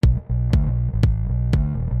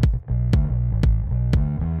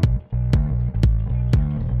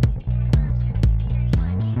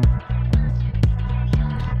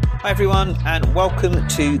Hi everyone, and welcome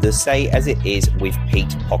to the Say As It Is with Pete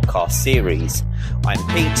podcast series. I'm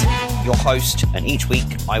Pete, your host, and each week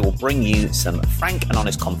I will bring you some frank and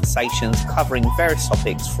honest conversations covering various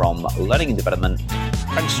topics from learning and development,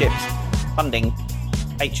 apprenticeships, funding,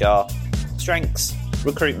 HR, strengths,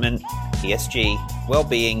 recruitment, ESG,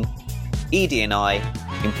 well-being, ED&I,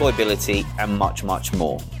 employability, and much, much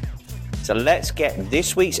more. So let's get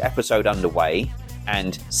this week's episode underway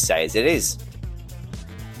and say as it is.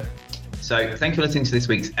 So thank you for listening to this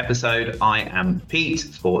week's episode. I am Pete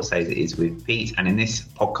for Say As It Is with Pete. And in this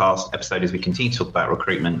podcast episode, as we continue to talk about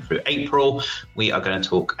recruitment through April, we are going to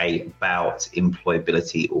talk about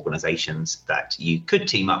employability organisations that you could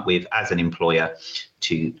team up with as an employer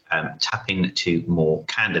to tap into more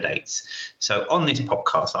candidates. So on this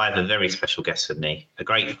podcast, I have a very special guest with me, a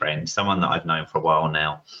great friend, someone that I've known for a while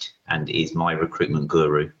now and is my recruitment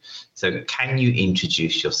guru. So can you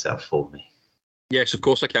introduce yourself for me? Yes, of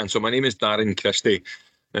course I can. So my name is Darren, Christie.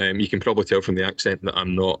 You can probably tell from the accent that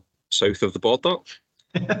I'm not south of the border.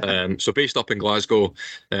 So based up in Glasgow,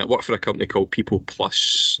 work for a company called People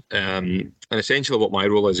Plus. And essentially what my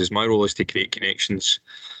role is to create connections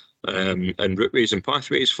and routeways and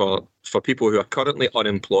pathways for people who are currently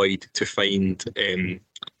unemployed to find a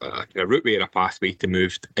routeway or a pathway to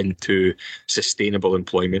move into sustainable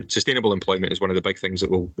employment. Sustainable employment is one of the big things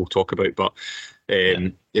that we'll talk about, but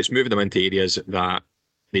it's moving them into areas that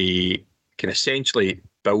they can essentially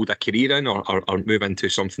build a career in or move into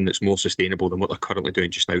something that's more sustainable than what they're currently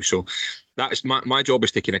doing just now. So that is my job,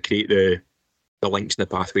 is to kind of create the links and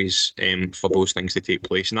the pathways for those things to take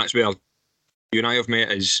place. And that's where you and I have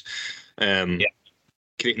met, is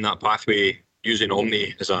creating that pathway using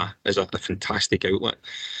Omni as a fantastic outlet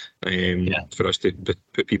for us to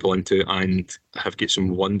put people into, and have get some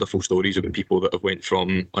wonderful stories about people that have went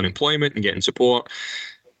from unemployment and getting support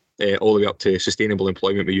all the way up to sustainable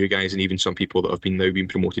employment with you guys, and even some people that have now been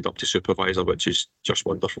promoted up to supervisor, which is just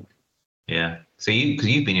wonderful. Yeah. So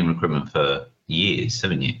you've been in recruitment for years,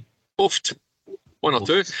 haven't you? Oft. One or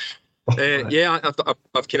two. I've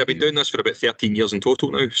kind of been doing this for about 13 years in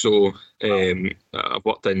total now. So I've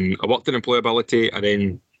worked in employability,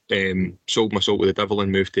 and then sold my soul to the devil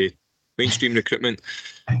and moved to mainstream recruitment.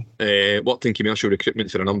 Worked in commercial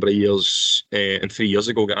recruitment for a number of years, and 3 years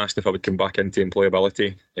ago got asked if I would come back into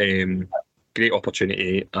employability. Great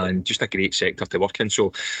opportunity and just a great sector to work in.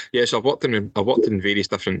 So yes, I've worked in various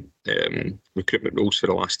different recruitment roles for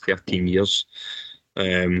the last 13 years.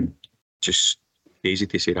 Just easy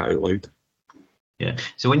to say that out loud. Yeah.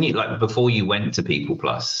 So when you before you went to People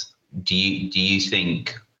Plus, do you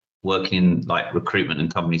think working in recruitment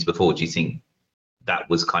and companies before, do you think that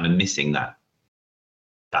was kind of missing that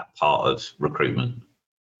part of recruitment?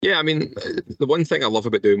 Yeah, I mean, the one thing I love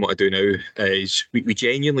about doing what I do now is we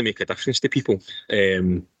genuinely make a difference to people.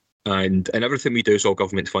 And everything we do is all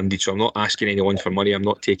government funded, so I'm not asking anyone for money, I'm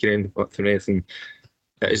not taking anything.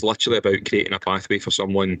 It is literally about creating a pathway for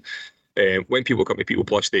someone. When people come to People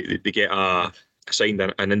Plus, they get assigned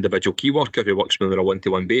an individual key worker who works with them on a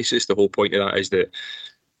one-to-one basis. The whole point of that is that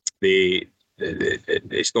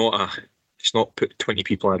it's not put 20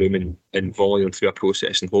 people in a room and volley them through a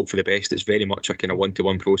process and hope for the best. It's very much a kind of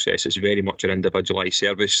one-to-one process. It's very much an individualised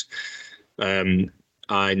service. And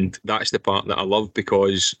that's the part that I love,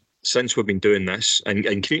 because since we've been doing this and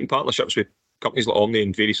creating partnerships with companies like Omni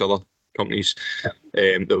and various other companies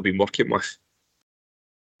that we've been working with,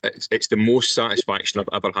 it's the most satisfaction I've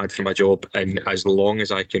ever had from my job, and as long as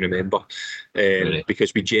I can remember, really?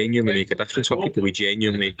 Because we genuinely make a difference for people. We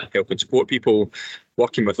genuinely help and support people,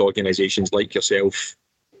 working with organisations like yourself.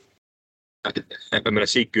 And when I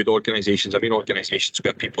say good organisations, I mean organisations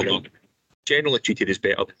where people are generally treated as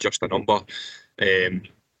better than just a number, and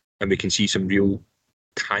we can see some real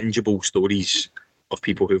tangible stories of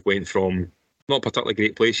people who've went from not particularly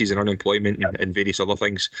great places in unemployment and various other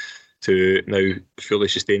things to now fully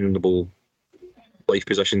sustainable life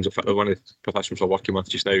positions. In fact, one of the professionals we're working with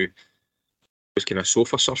just now was kind of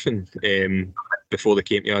sofa surfing before they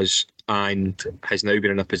came to us, and has now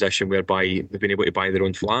been in a position whereby they've been able to buy their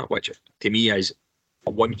own flat, which to me is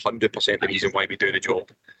 100% the reason why we do the job.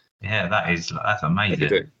 Yeah, that's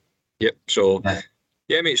amazing. Yep. So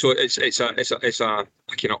yeah, mate. So it's a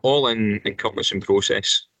kind of all-in encompassing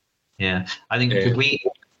process. Yeah, I think because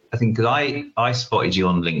I spotted you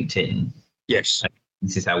on LinkedIn. Yes.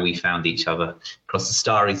 This is how we found each other across the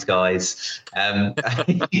starry skies. I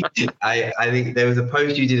think there was a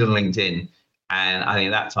post you did on LinkedIn, and I think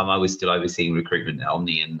at that time I was still overseeing recruitment at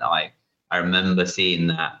Omni, and I remember seeing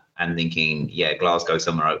that and thinking, yeah, Glasgow's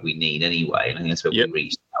somewhere we need anyway, and I think that's where we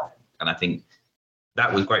reached out. And I think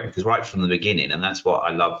that was great, because right from the beginning, and that's what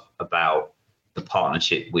I love about the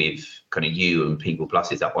partnership with kind of you and People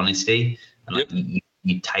Plus is that honesty, and like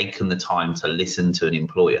you've taken the time to listen to an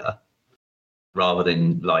employer rather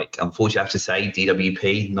than, like, unfortunately I have to say,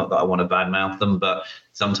 DWP, not that I want to badmouth them, but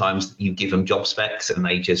sometimes you give them job specs and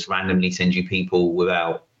they just randomly send you people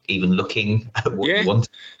without even looking at what you want.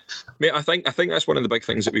 Mate, I think that's one of the big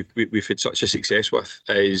things that we've had such a success with,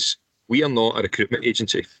 is we are not a recruitment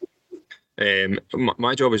agency.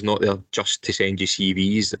 My job is not there just to send you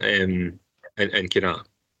CVs and kind of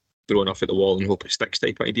throw enough at the wall and hope it sticks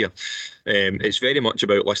type idea. It's very much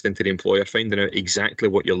about listening to the employer, finding out exactly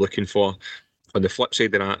what you're looking for. On the flip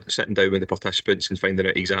side of that, sitting down with the participants and finding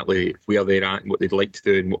out exactly where they're at and what they'd like to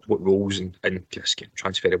do and what roles and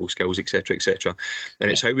transferable skills, etc., etc. And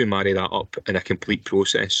it's how we marry that up in a complete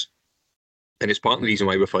process. And it's part of the reason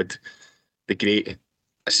why we've had the great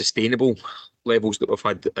sustainable levels that we've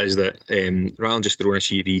had, is that rather than just throwing a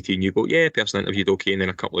CV to you and you go, yeah, person interviewed okay, and then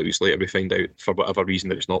a couple of weeks later we find out for whatever reason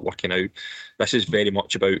that it's not working out. This is very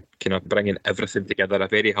much about kind of bringing everything together, a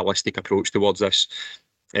very holistic approach towards this.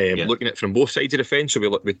 Looking at it from both sides of the fence, so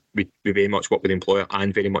we very much work with the employer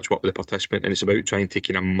and very much work with the participant, and it's about trying to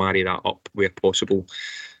kind of marry that up where possible,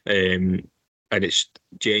 and it's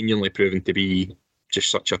genuinely proven to be just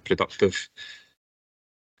such a productive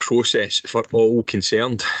process for all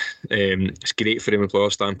concerned. It's great from an employer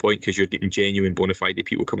standpoint because you're getting genuine bona fide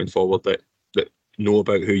people coming forward that know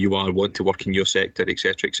about who you are, want to work in your sector,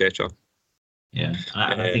 etc., etc. Yeah,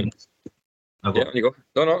 I think. You go.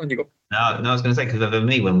 No, you go. No, I was going to say, because for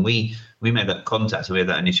me, when we made that contact, we had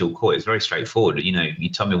that initial call, it's very straightforward. You know, you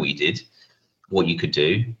tell me what you did, what you could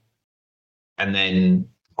do, and then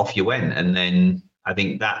off you went. And then I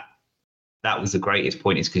think that was the greatest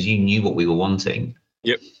point, is because you knew what we were wanting.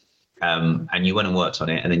 Yep. And you went and worked on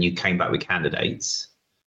it, and then you came back with candidates,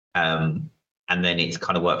 and then it's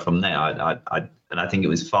kind of worked from there. I think it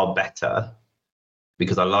was far better,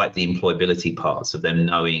 because I like the employability parts of them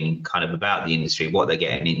knowing kind of about the industry, what they're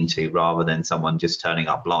getting into, rather than someone just turning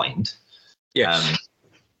up blind. Yes.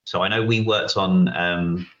 So I know we worked on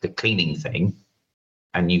the cleaning thing,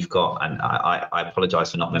 and you've got, and I apologise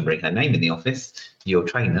for not remembering her name in the office, your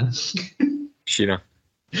trainer. Sheena.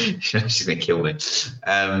 She's going to kill me.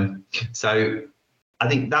 So I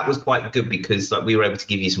think that was quite good, because like we were able to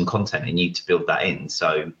give you some content and you to build that in.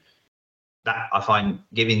 So that, I find,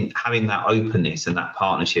 having that openness and that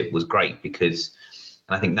partnership was great, because,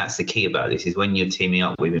 and I think that's the key about this, is when you're teaming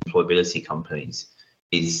up with employability companies,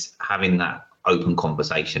 is having that open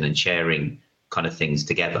conversation and sharing kind of things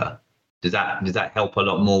together. Does that help a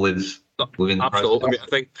lot more within the Absolutely. process? I mean, I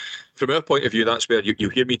think from our point of view, that's where you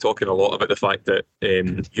hear me talking a lot about the fact that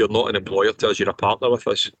you're not an employer to us, you're a partner with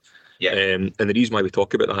us. Yeah. And the reason why we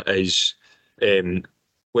talk about that is when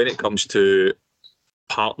it comes to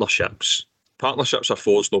partnerships are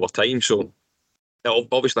forged over time. So it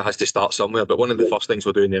obviously has to start somewhere, but one of the first things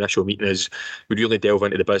we'll do in the initial meeting is we really delve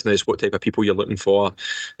into the business, what type of people you're looking for,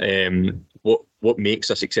 what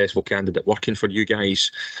makes a successful candidate working for you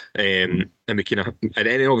guys, and we can, and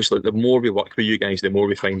then obviously the more we work with you guys, the more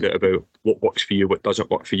we find out about what works for you, what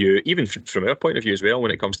doesn't work for you, even from our point of view as well.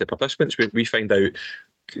 When it comes to participants, we find out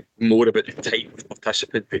more about the type of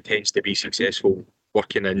participant who tends to be successful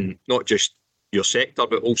working in not just your sector,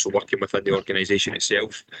 but also working within the organisation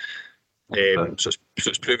itself. So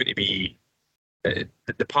it's proven to be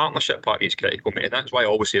the partnership part is critical, mate. And that's why I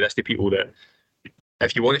always say this to people, that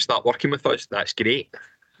if you want to start working with us, that's great,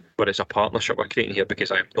 but it's a partnership we're creating here,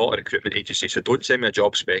 because I'm not a recruitment agency. So don't send me a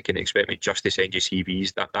job spec and expect me just to send you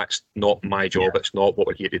CVs. That's not my job. It's not what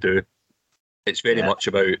we're here to do. It's very much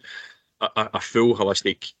about a full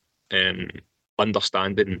holistic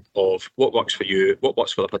understanding of what works for you, what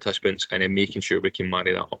works for the participants, and then making sure we can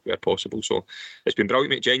marry that up where possible. So it's been brilliant,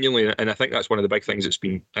 mate, genuinely. And I think that's one of the big things that's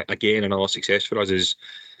been, again, another success for us, is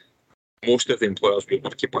most of the employers we're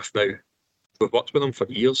working with now, we've worked with them for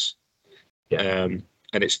years. And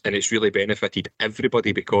it's really benefited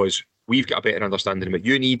everybody, because we've got a better understanding of what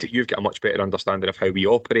you need, you've got a much better understanding of how we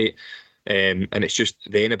operate, and it's just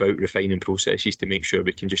then about refining processes to make sure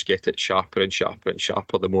we can just get it sharper and sharper and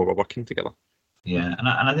sharper the more we're working together. Yeah, and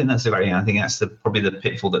I think that's a great thing. I think that's probably the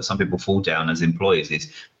pitfall that some people fall down as employers,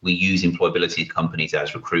 is we use employability companies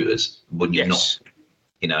as recruiters when you're not,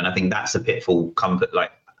 and I think that's a pitfall.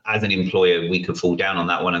 Like, as an employer, we could fall down on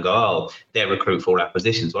that one and go, oh, they're recruit for all our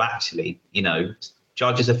positions. Well, actually,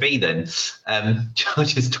 charge us a fee then,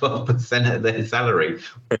 charge us 12% of their salary.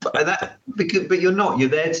 But you're not, you're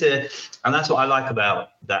there to, and that's what I like about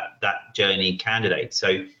that journey candidate.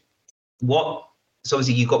 So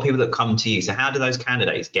obviously you've got people that come to you. So how do those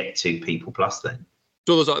candidates get to People Plus then?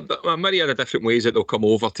 So there's a myriad of different ways that they'll come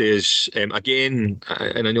over to us. Again,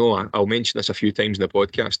 and I know I'll mention this a few times in the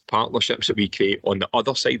podcast, partnerships that we create on the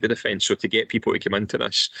other side of the fence. So to get people to come into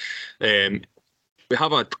this, we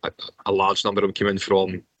have a large number of them coming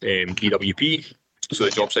from DWP. So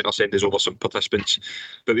the job centre send us over some participants.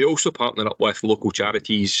 But we also partner up with local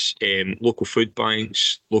charities, local food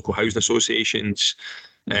banks, local housing associations.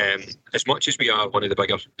 As much as we are one of the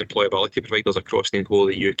bigger employability providers across the whole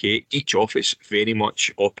of the UK, each office very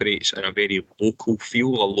much operates in a very local feel,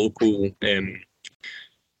 a local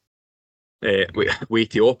way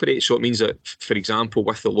to operate. So it means that, for example,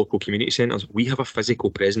 with the local community centres, we have a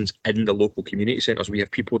physical presence in the local community centres. We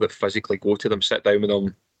have people that physically go to them, sit down with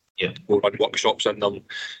them, we'll run workshops in them,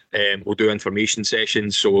 we'll do information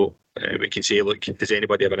sessions. So we can say, look, does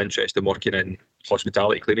anybody have an interest in working in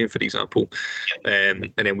hospitality cleaning, for example?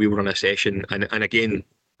 And then we will run a session. And again,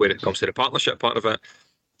 when it comes to the partnership part of it,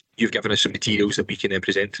 you've given us some materials that we can then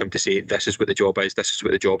present to them to say, this is what the job is, this is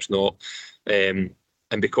what the job's not. And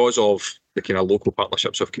because of the kind of local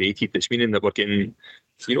partnerships I've created, it's meaning that we're getting,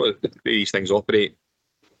 the way these things operate,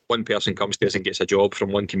 one person comes to us and gets a job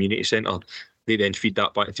from one community centre, they then feed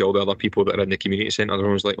that back to all the other people that are in the community centre.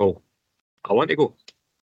 Everyone's like, oh, I want to go.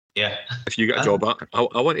 Yeah. If you get a job,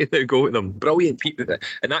 I want to go with them. Brilliant people.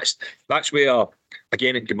 And that's where,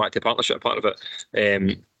 again, it came back to the partnership part of it.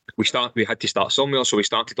 We had to start somewhere, so we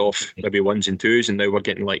started off maybe ones and twos, and now we're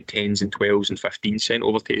getting like 10s and 12s and 15s sent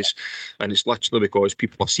over to us. And it's literally because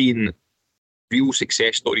people are seeing real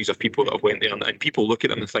success stories of people that have went there, and people look at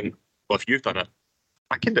them and think, well, if you've done it,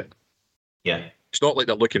 I can do it. Yeah. It's not like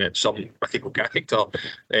they're looking at some mythical character.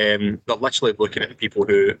 They're literally looking at people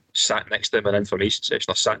who sat next to them in an information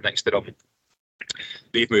session or sat next to them.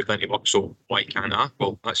 They've moved into work, so why can't I?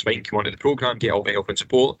 Well, that's fine. Come on to the programme, get all the help and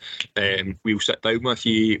support. We'll sit down with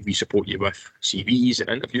you. We support you with CVs and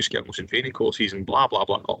interview skills and training courses and blah, blah,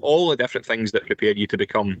 blah. All the different things that prepare you to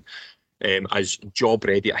become as job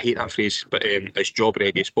ready. I hate that phrase, but as job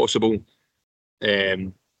ready as possible.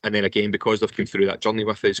 And then again, because they've come through that journey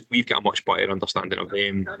with us, we've got a much better understanding of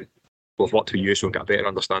them. We've worked with you, so we've got a better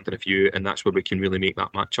understanding of you, and that's where we can really make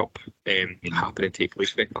that match up happen and take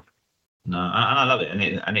place better. No, and I love it,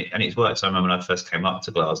 and it's worked. So I remember when I first came up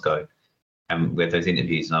to Glasgow, and we had those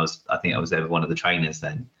interviews, and I think I was there with one of the trainers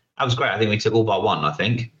then. That was great. I think we took all but one. I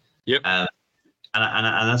think. Yep. And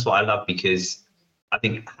that's what I love, because I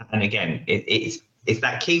think, and again, it's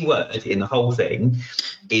that key word in the whole thing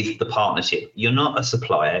is the partnership. You're not a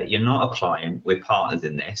supplier. You're not a client. We're partners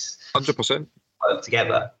in this. 100%. Work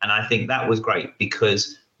together. And I think that was great,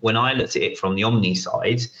 because when I looked at it from the Omni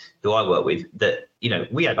side, who I work with, that,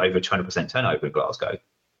 we had over 20% turnover in Glasgow.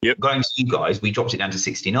 Yep. Going to you guys, we dropped it down to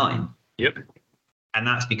 69. Yep. And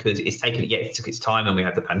that's because it took its time, and we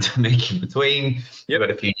had the pandemic in between. Yep. We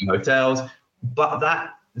had a few new hotels. But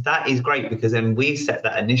that is great, because then we set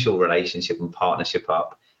that initial relationship and partnership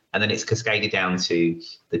up, and then it's cascaded down to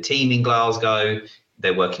the team in Glasgow.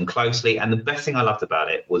 They're working closely. And the best thing I loved about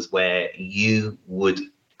it was where you would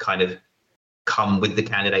kind of come with the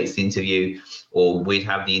candidates to interview, or we'd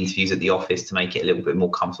have the interviews at the office to make it a little bit more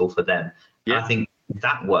comfortable for them. Yeah. And I think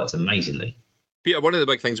that works amazingly. Peter, one of the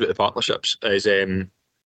big things with the partnerships is a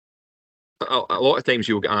lot of times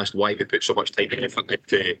you'll get asked why we put so much time and effort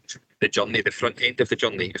into the journey, the front end of the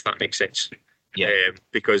journey, if that makes sense. Yeah.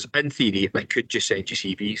 Because in theory, I could just send you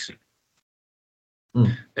CVs.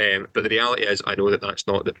 But the reality is, I know that that's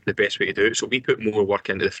not the best way to do it. So we put more work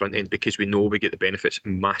into the front end, because we know we get the benefits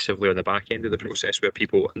massively on the back end of the process, where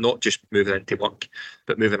people not just moving into work,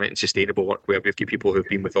 but moving into sustainable work, where we've got people who've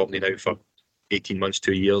been with Omni now for 18 months,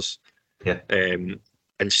 2 years, and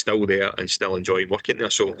still there and still enjoying working there.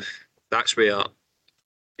 So that's where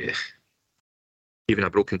even a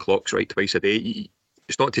broken clock's right twice a day.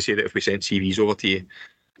 It's not to say that if we sent CVs over to you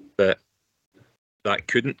that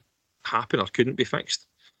couldn't happen or couldn't be fixed.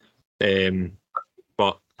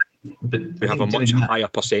 But we have a much higher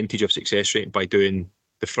percentage of success rate by doing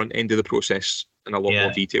the front end of the process in a lot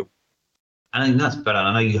more detail. I think that's better.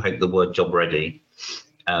 I know you hate the word job ready,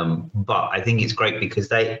 but I think it's great because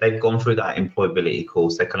they've gone through that employability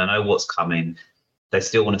course. They kind of know what's coming. They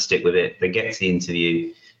still want to stick with it. They get to the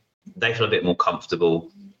interview. They feel a bit more comfortable.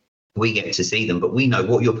 We get to see them, but we know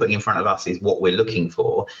what you're putting in front of us is what we're looking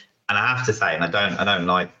for. And I have to say, and I don't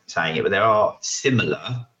like saying it, but there are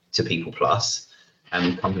similar to People Plus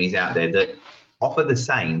and companies out there that offer the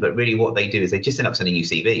same, but really what they do is they just end up sending you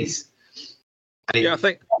CVs. I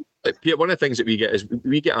think one of the things that we get is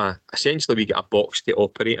we get a box to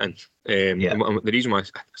operate in. And the reason why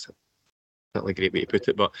it's not a great way to put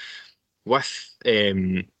it, but with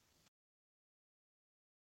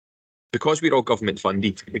because we're all government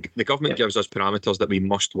funded, the government gives us parameters that we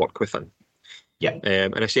must work within. Yeah.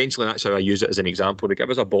 And essentially that's how I use it as an example. They give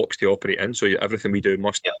us a box to operate in, so everything we do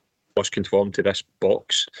must conform to this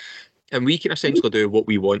box. And we can essentially do what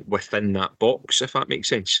we want within that box, if that makes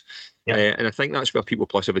sense. Yeah. And I think that's where People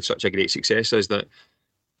Plus have had such a great success, is that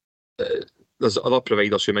there's other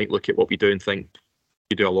providers who might look at what we do and think,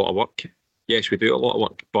 we do a lot of work. Yes, we do a lot of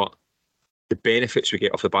work, but the benefits we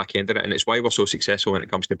get off the back end of it, and it's why we're so successful when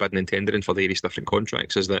it comes to bidding and tendering for various different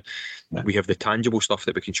contracts, is that we have the tangible stuff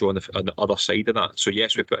that we can show on the other side of that. So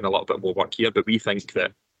yes, we put in a little bit more work here, but we think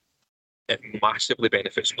that it massively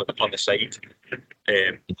benefits on the side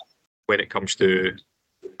when it comes to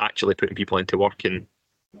actually putting people into work and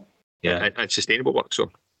sustainable work.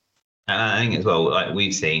 So I think as well, like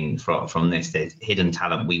we've seen from this, there's hidden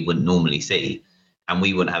talent we wouldn't normally see and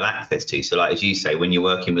we wouldn't have access to. So like, as you say, when you're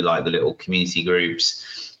working with like the little community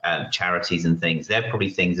groups, charities and things, they're probably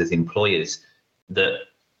things as employers that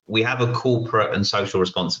we have a corporate and social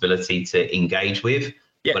responsibility to engage with.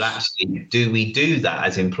 Yes. But actually, do we do that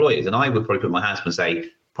as employers? And I would probably put my hands up and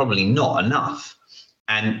say, probably not enough.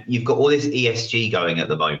 And you've got all this ESG going at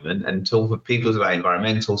the moment, and talk with people about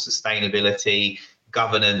environmental sustainability,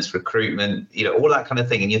 governance, recruitment, all that kind of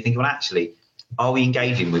thing. And you're thinking, well, actually, are we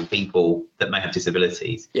engaging with people that may have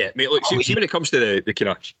disabilities? Yeah, mate, look, see when it comes to the kind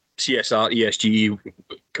of CSR, ESG,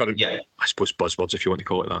 current, I suppose buzzwords, if you want to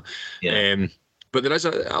call it that. Yeah. But there is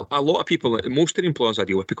a lot of people, most of the employers I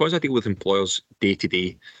deal with, because I deal with employers day to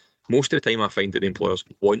day, most of the time I find that the employers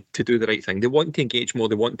want to do the right thing. They want to engage more,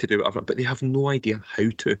 they want to do whatever, but they have no idea how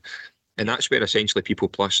to. And that's where essentially People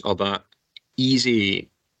Plus are that easy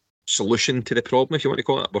solution to the problem, if you want to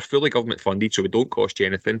call it. We're fully government funded, so we don't cost you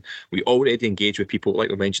anything. We already engage with people, like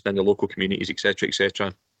we mentioned, in the local communities, etc.,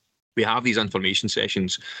 etc. We have these information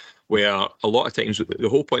sessions where a lot of times the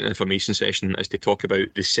whole point of the information session is to talk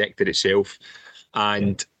about the sector itself.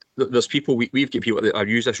 And there's people, we've got people that, I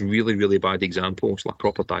use this really, really bad example, it's like a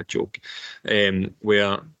proper dad joke,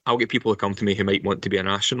 where I'll get people to come to me who might want to be an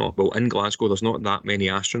astronaut. Well, in Glasgow, there's not that many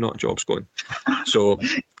astronaut jobs going. So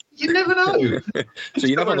you never know. So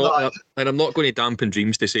you never know. And I'm not going to dampen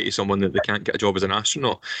dreams to say to someone that they can't get a job as an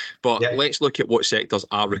astronaut. But let's look at what sectors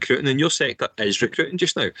are recruiting. And your sector is recruiting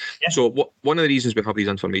just now. Yeah. So one of the reasons we have these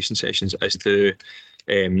information sessions is to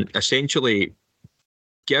essentially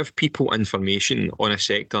give people information on a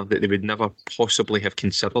sector that they would never possibly have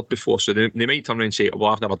considered before. So they might turn around and say,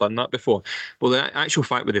 well, I've never done that before. Well, the actual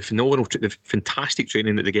fact, with the fantastic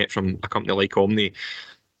training that they get from a company like Omni,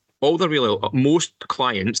 most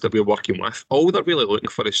clients that we're working with, all they're really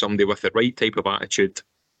looking for is somebody with the right type of attitude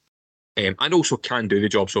and also can do the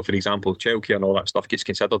job. So, for example, childcare and all that stuff gets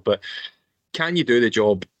considered, but can you do the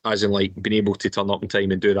job, as in like being able to turn up in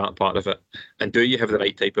time and do that part of it? And do you have the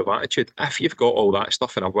right type of attitude? If you've got all that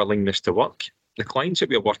stuff and a willingness to work, the clients that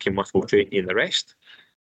we're working with will train you in the rest.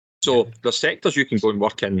 So there's sectors you can go and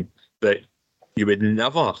work in that you would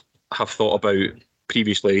never have thought about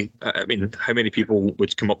previously. I mean, how many people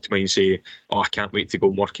would come up to me and say, oh, I can't wait to go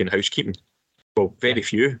and work in housekeeping? Well, very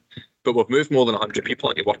few. But we've moved more than 100 people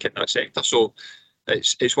into work in that sector. So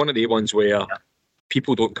it's one of the ones where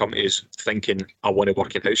people don't come to us thinking, I want to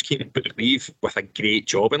work in housekeeping, but leave with a great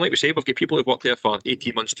job. And like we say, we've got people who've worked there for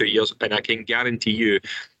 18 months, 2 years, and I can guarantee you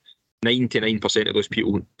 99% of those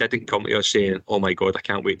people didn't come to us saying, oh my God, I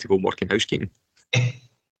can't wait to go and work in housekeeping.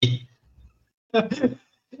 Housekeeping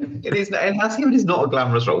is not a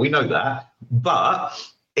glamorous role. We know that. But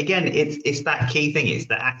again, it's that key thing. It's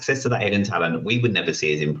the access to that hidden talent we would never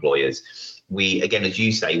see as employers. We, again, as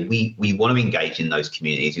you say, we want to engage in those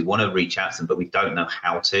communities. We want to reach out to them, but we don't know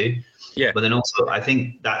how to. Yeah. But then also, I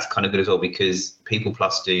think that's kind of good as well, because People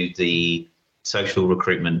Plus do the social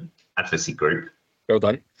recruitment advocacy group. Well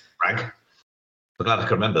done. Brag. I'm glad I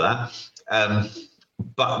can remember that.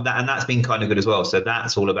 But that's been kind of good as well. So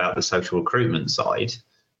that's all about the social recruitment side.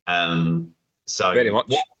 So very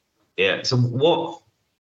much. So what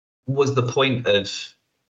was the point of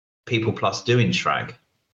People Plus doing Shrag?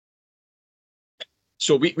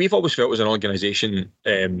 So we've always felt as an organisation,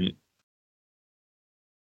 doing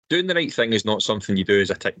the right thing is not something you do as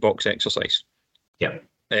a tick box exercise. Yeah.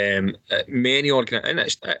 Many look,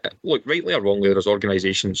 rightly or wrongly, there's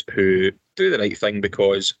organisations who do the right thing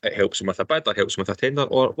because it helps them with a bid, or helps them with a tender,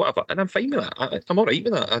 or whatever, and I'm fine with that. I'm all right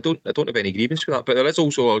with that. I don't have any grievance with that. But there is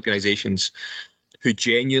also organisations who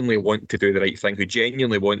genuinely want to do the right thing, who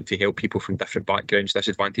genuinely want to help people from different backgrounds,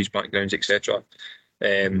 disadvantaged backgrounds, etc.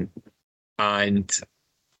 And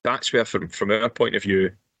that's where, from our point of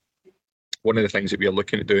view, one of the things that we are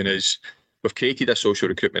looking at doing is we've created a social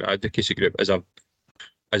recruitment advocacy group as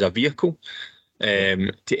a vehicle.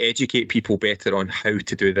 to educate people better on how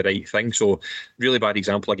to do the right thing. So really bad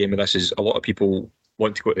example again with this is a lot of people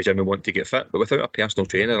want to go to the gym and want to get fit, but without a personal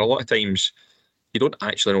trainer, a lot of times you don't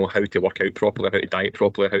actually know how to work out properly, how to diet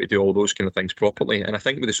properly, how to do all those kind of things properly. And I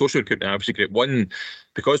think with the social recruitment advocacy group, one,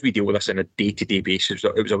 because we deal with this on a day-to-day basis,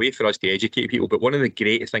 it was a way for us to educate people. But one of the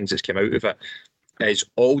great things that's come out of it is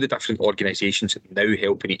all the different organisations now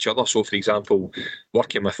helping each other. So, for example,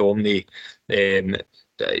 working with Omni,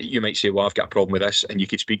 you might say, well, I've got a problem with this, and you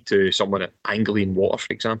could speak to someone at Anglian Water,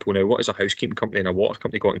 for example. Now, what has a housekeeping company and a water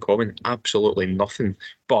company got in common? Absolutely nothing.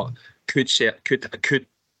 But could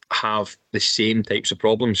have the same types of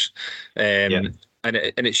problems, and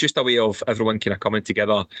it's just a way of everyone kind of coming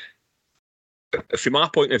together. From my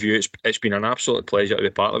point of view, it's been an absolute pleasure to be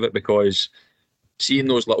part of it, because seeing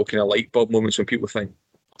those little kind of light bulb moments when people think,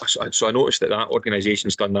 so I noticed that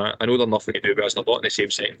organisation's done that. I know they're nothing to do with us, they're not in the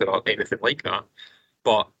same sector or anything like that,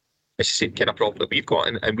 but it's the same kind of problem that we've got,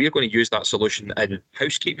 and we're going to use that solution in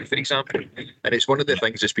housekeeping, for example. And it's one of the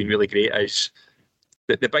things that's been really great is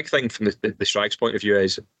the big thing from the Strag's point of view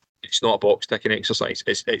is it's not a box ticking exercise.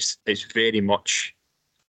 It's very much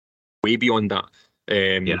way beyond that.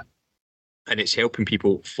 And it's helping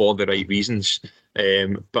people for the right reasons,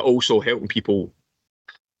 but also helping people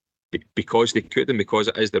because they could and because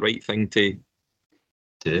it is the right thing to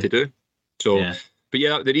do. So, but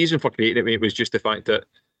yeah, the reason for creating it, mate, was just the fact that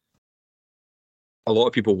a lot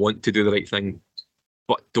of people want to do the right thing,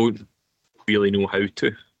 but don't really know how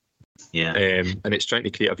to. Yeah. And it's trying to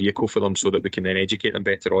create a vehicle for them so that we can then educate them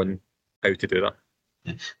better on how to do that.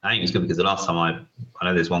 Yeah. I think it's good because the last time I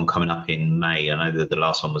know there's one coming up in May. I know that the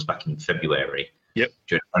last one was back in February. Yep.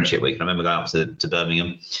 During Friendship Week. And I remember going up to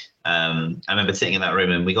Birmingham. I remember sitting in that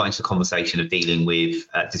room and we got into a conversation of dealing with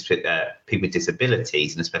people with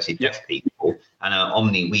disabilities and especially deaf people. And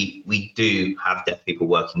Omni, we do have deaf people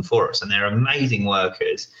working for us, and they're amazing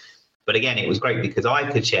workers. But again, it was great because I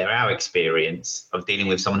could share our experience of dealing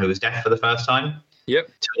with someone who was deaf for the first time. Yep.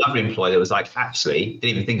 To another employee that was like, actually,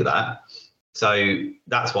 didn't even think of that. So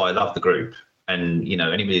that's why I love the group. And, you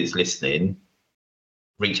know, anybody that's listening,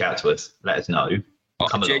 reach out to us, let us know.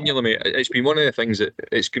 Genuinely, mate, it's been one of the things that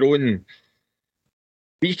it's grown.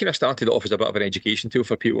 We kind of started it off as a bit of an education tool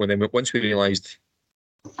for people. And then once we realised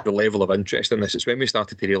the level of interest in this, it's when we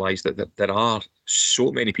started to realise that there are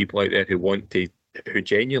so many people out there who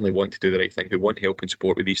genuinely want to do the right thing, who want help and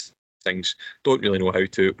support with these things, don't really know how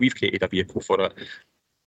to. We've created a vehicle for it,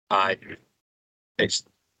 and it's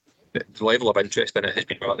the level of interest in it has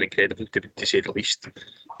been rather incredible, to say the least.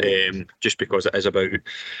 Just because it is about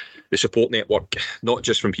the support network, not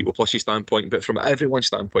just from People Plus's standpoint, but from everyone's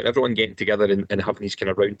standpoint, everyone getting together and having these kind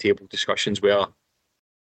of round table discussions where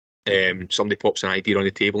somebody pops an idea on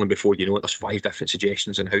the table, and before you know it, there's 5 different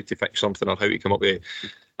suggestions on how to fix something or how to come up with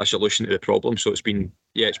a solution to the problem. So it's been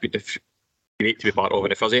great to be part of.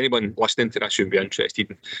 And if there's anyone listening to this who'd be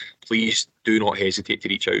interested, please do not hesitate to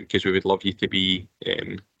reach out, because we would love you to be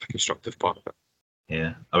a constructive part of it.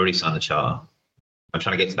 Yeah, I already signed the charter. I'm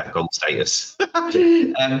trying to get to that gold status.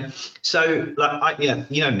 So, like,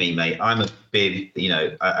 you know me, mate. I'm a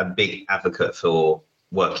big advocate for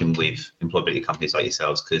working with employability companies like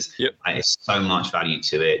yourselves, because there's so much value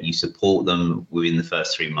to it. You support them within the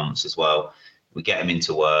first 3 months as well. We get them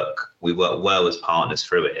into work. We work well as partners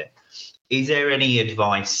through it. Is there any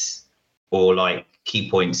advice or like key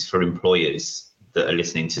points for employers that are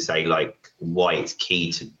listening to say like why it's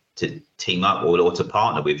key to team up or to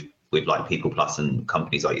partner with like People Plus and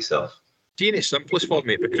companies like yourself? Seeing it simplest for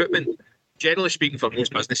me, recruitment, generally speaking, for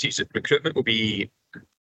most businesses, recruitment will be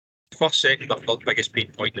first, second, or third biggest pain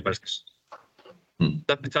point in the business.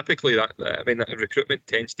 Typically, recruitment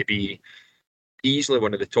tends to be easily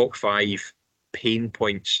one of the top 5 pain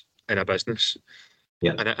points in a business.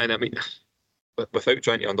 Yeah, and I mean, without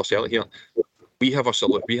trying to undersell it here, we have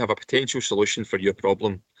a potential solution for your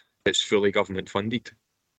problem that's fully government funded.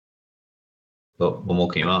 Well, what more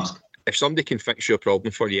can you ask? If somebody can fix your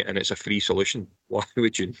problem for you and it's a free solution, why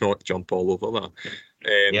would you not jump all over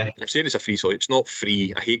that? I'm saying it's a free solution. It's not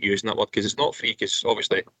free. I hate using that word because it's not free, because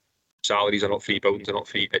obviously salaries are not free, buildings are not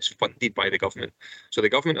free. It's funded by the government. So the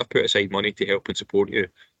government have put aside money to help and support you.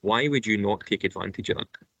 Why would you not take advantage of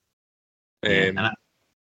that?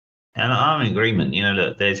 And I'm in agreement. You know,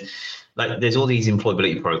 look, there's all these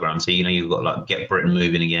employability programs. So, you know, you've got like Get Britain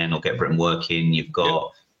Moving Again or Get Britain Working. You've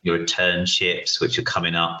got your returnships, which are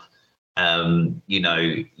coming up. You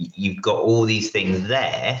know, you've got all these things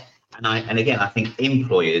there. And again, I think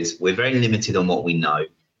employers, we're very limited on what we know,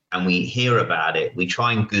 and we hear about it. We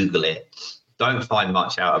try and Google it, don't find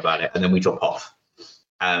much out about it, and then we drop off.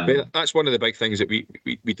 That's one of the big things that we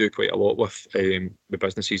do quite a lot with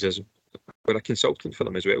businesses is we're a consultant for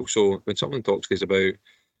them as well. So when someone talks to us about,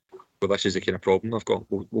 well, this is the kind of problem I've got,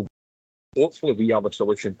 well, hopefully we are the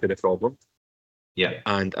solution to the problem. Yeah.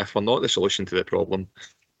 And if we're not the solution to the problem,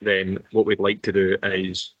 then what we'd like to do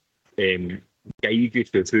is guide you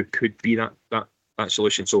to who could be that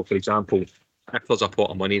solution. So, for example, if there's a pot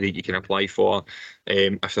of money that you can apply for,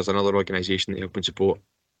 if there's another organisation that help and support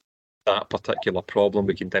that particular problem,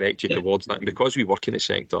 we can direct you towards that. And because we work in the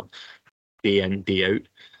sector day in, day out,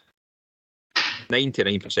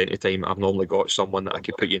 99% of the time, I've normally got someone that I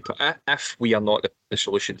can put you in touch. If we are not the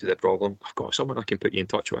solution to the problem, I've got someone I can put you in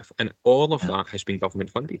touch with, and all of that has been government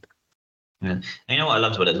funded. Yeah. And you know what I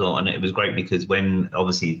loved about it as well, and it was great because when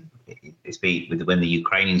obviously when the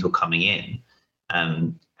Ukrainians were coming in,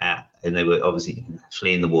 and they were obviously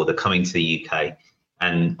fleeing the war, they're coming to the UK,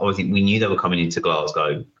 and obviously we knew they were coming into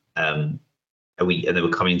Glasgow, and they were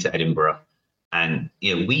coming into Edinburgh, and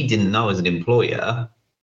we didn't know as an employer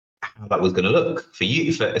how that was going to look for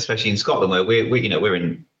you, especially in Scotland, where we're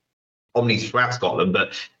in omnis throughout Scotland.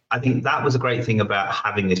 But I think that was a great thing about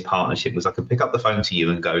having this partnership, was I could pick up the phone to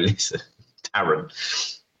you and go, listen, Darren,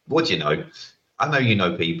 what do you know? I know you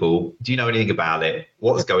know people. Do you know anything about it?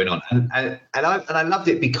 What's going on? And I loved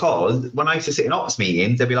it because when I used to sit in ops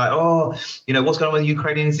meetings, they'd be like, oh, what's going on with the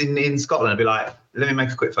Ukrainians in Scotland? I'd be like, let me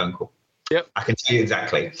make a quick phone call. Yep. I can tell you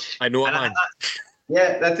exactly. I know it, man.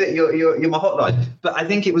 Yeah, that's it. You're my hotline. But I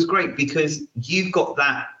think it was great because you've got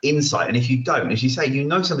that insight. And if you don't, as you say,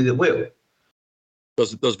 somebody that will.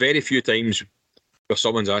 There's very few times where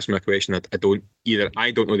someone's asked me a question that I don't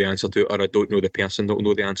know the answer to, or I don't know the person don't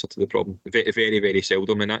know the answer to the problem. Very, very, very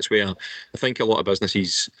seldom. And that's where I think a lot of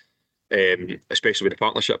businesses, especially with the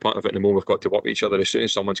partnership part of it, and the more we've got to work with each other, as soon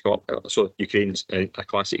as someone's got up, so Ukraine's a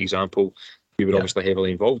classic example. We were obviously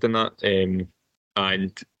heavily involved in that.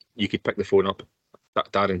 And you could pick the phone up.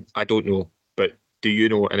 Darren, I don't know, but do you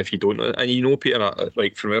know? And if you don't know, and Peter,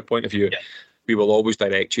 like from our point of view, we will always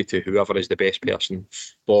direct you to whoever is the best person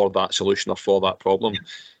for that solution or for that problem.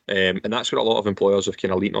 And that's what a lot of employers have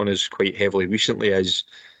kind of leaned on us quite heavily recently is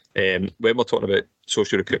when we're talking about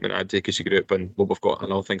social recruitment advocacy group, and what we've got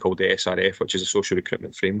another thing called the SRF, which is a social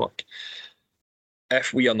recruitment framework.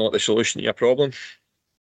 If we are not the solution to your problem,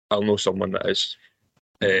 I'll know someone that is.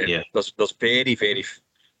 There's very, very,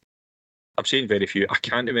 I'm saying very few. I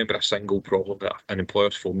can't remember a single problem that an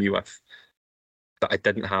employer's phoned me with that I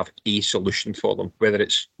didn't have a solution for them, whether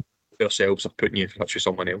it's themselves or putting you in touch with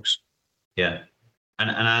someone else. Yeah. And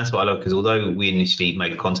that's what I love, because although we initially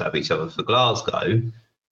made contact with each other for Glasgow,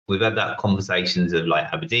 we've had that conversations of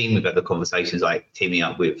like Aberdeen, we've had the conversations like teaming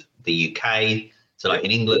up with the UK. So like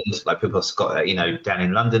in England, like people have got, down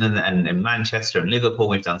in London and in Manchester and Liverpool,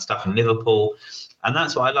 we've done stuff in Liverpool. And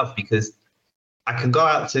that's what I love, because I can go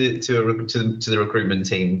out to the recruitment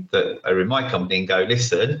team that are in my company and go,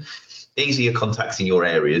 listen, these are your contacts in your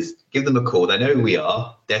areas. Give them a call. They know who we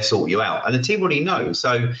are. They'll sort you out. And the team already know.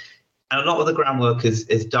 So, and a lot of the groundwork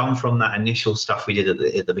is done from that initial stuff we did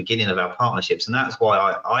at the beginning of our partnerships. And that's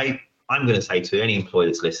why I'm going to say to any employer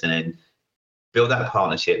that's listening, build that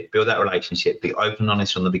partnership, build that relationship, be open and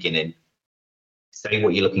honest from the beginning, say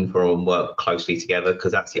what you're looking for and work closely together,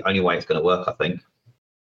 because that's the only way it's going to work, I think.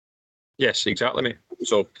 Yes, exactly, mate.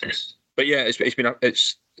 So, but yeah,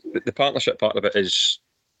 it's the partnership part of it is,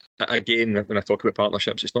 again, when I talk about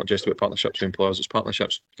partnerships, it's not just about partnerships with employers, it's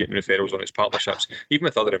partnerships getting referrals on, it's partnerships even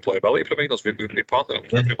with other employability providers. We partner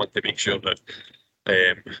with everyone to make sure that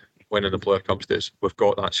when an employer comes to us, we've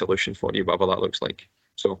got that solution for you, whatever that looks like.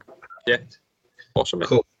 So, yeah, awesome, mate.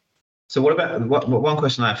 Cool. So what about one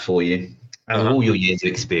question I have for you? All your years of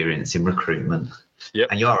experience in recruitment,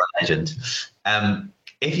 and you are a legend.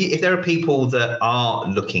 If there are people that are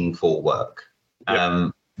looking for work,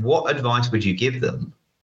 what advice would you give them?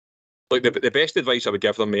 Like the best advice I would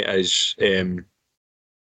give them, mate, is that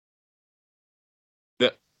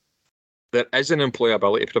there is an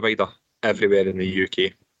employability provider everywhere in the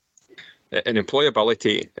UK. And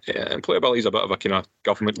employability is a bit of a kind of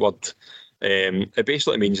government word. It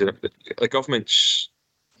basically means that the government's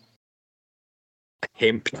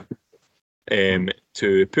attempt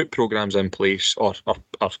to put programmes in place or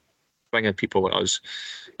bring in people like us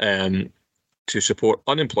to support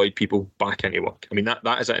unemployed people back into work. I mean,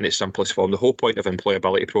 that is it in its simplest form. The whole point of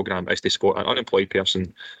employability programme is to support an unemployed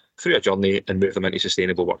person through a journey and move them into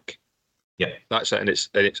sustainable work. Yeah, that's it in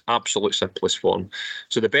its absolute simplest form.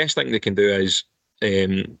 So the best thing they can do is,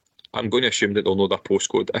 I'm going to assume that they'll know their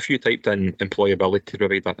postcode. If you typed in employability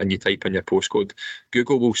provider and you type in your postcode,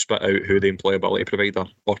 Google will spit out who the employability provider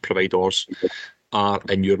or providers are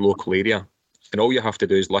in your local area. And all you have to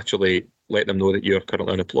do is literally let them know that you're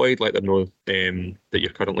currently unemployed, let them know that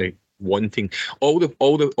you're currently wanting. All the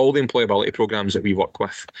employability programs that we work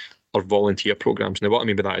with are volunteer programs. Now, what I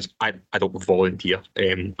mean by that is I don't volunteer.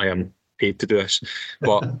 I am paid to do this,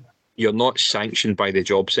 but you're not sanctioned by the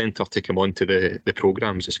job centre to come on to the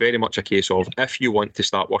programs. It's very much a case of, if you want to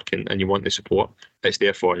start working and you want the support, it's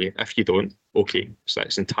there for you. If you don't, okay, so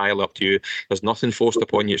it's entirely up to you. There's nothing forced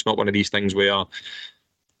upon you. It's not one of these things where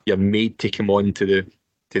you're made to come on to the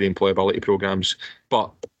employability programs.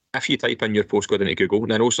 But if you type in your postcode into Google,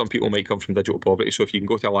 and I know some people might come from digital poverty, so if you can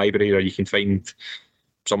go to a library or you can find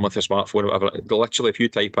someone with a smartphone or whatever, literally if you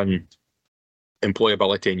type in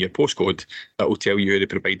employability in your postcode, it will tell you who the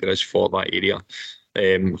provider is for that area.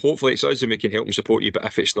 Hopefully it's us and we can help and support you, but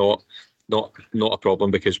if it's not a problem,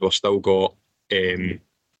 because we've still got the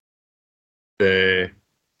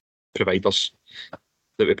providers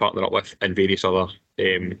that we partner up with in various other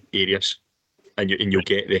areas, and you'll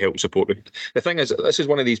get the help and support. The thing is, this is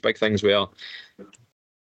one of these big things where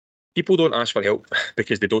people don't ask for help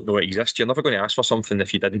because they don't know it exists. You're never going to ask for something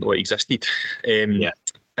if you didn't know it existed.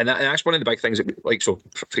 And that's one of the big things that, like, so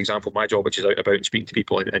for example, my job, which is out about and speaking to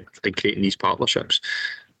people and creating these partnerships,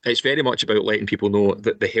 it's very much about letting people know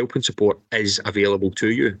that the help and support is available to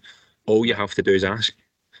you. All you have to do is ask.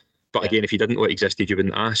 But again, if you didn't know it existed, you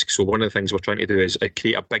wouldn't ask. So one of the things we're trying to do is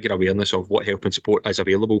create a bigger awareness of what help and support is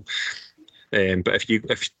available. But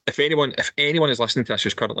if anyone is listening to this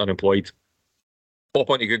who's currently unemployed, pop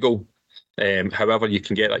onto Google. However you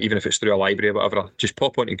can get that, even if it's through a library or whatever, just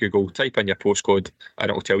pop onto Google, type in your postcode, and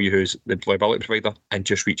it'll tell you who's the employability provider, and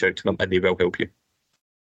just reach out to them and they will help you.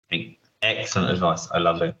 Excellent advice. I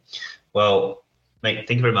love it. Well, mate,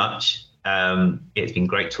 thank you very much. It's been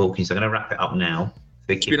great talking, so I'm going to wrap it up now.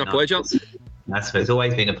 It's been a pleasure. It's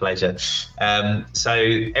always been a pleasure. So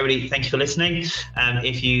everybody, thank you for listening.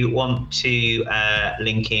 If you want to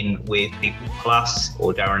link in with People Plus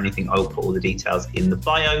or Darren or anything, I'll put all the details in the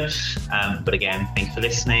bio. But again, thank you for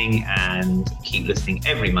listening, and keep listening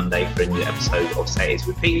every Monday for a new episode of Say It Is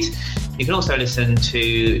with Pete. You can also listen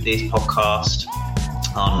to this podcast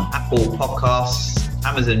on Apple Podcasts,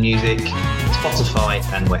 Amazon Music, Spotify,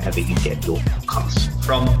 and wherever you get your podcasts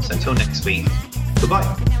from. So until next week,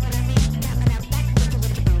 goodbye.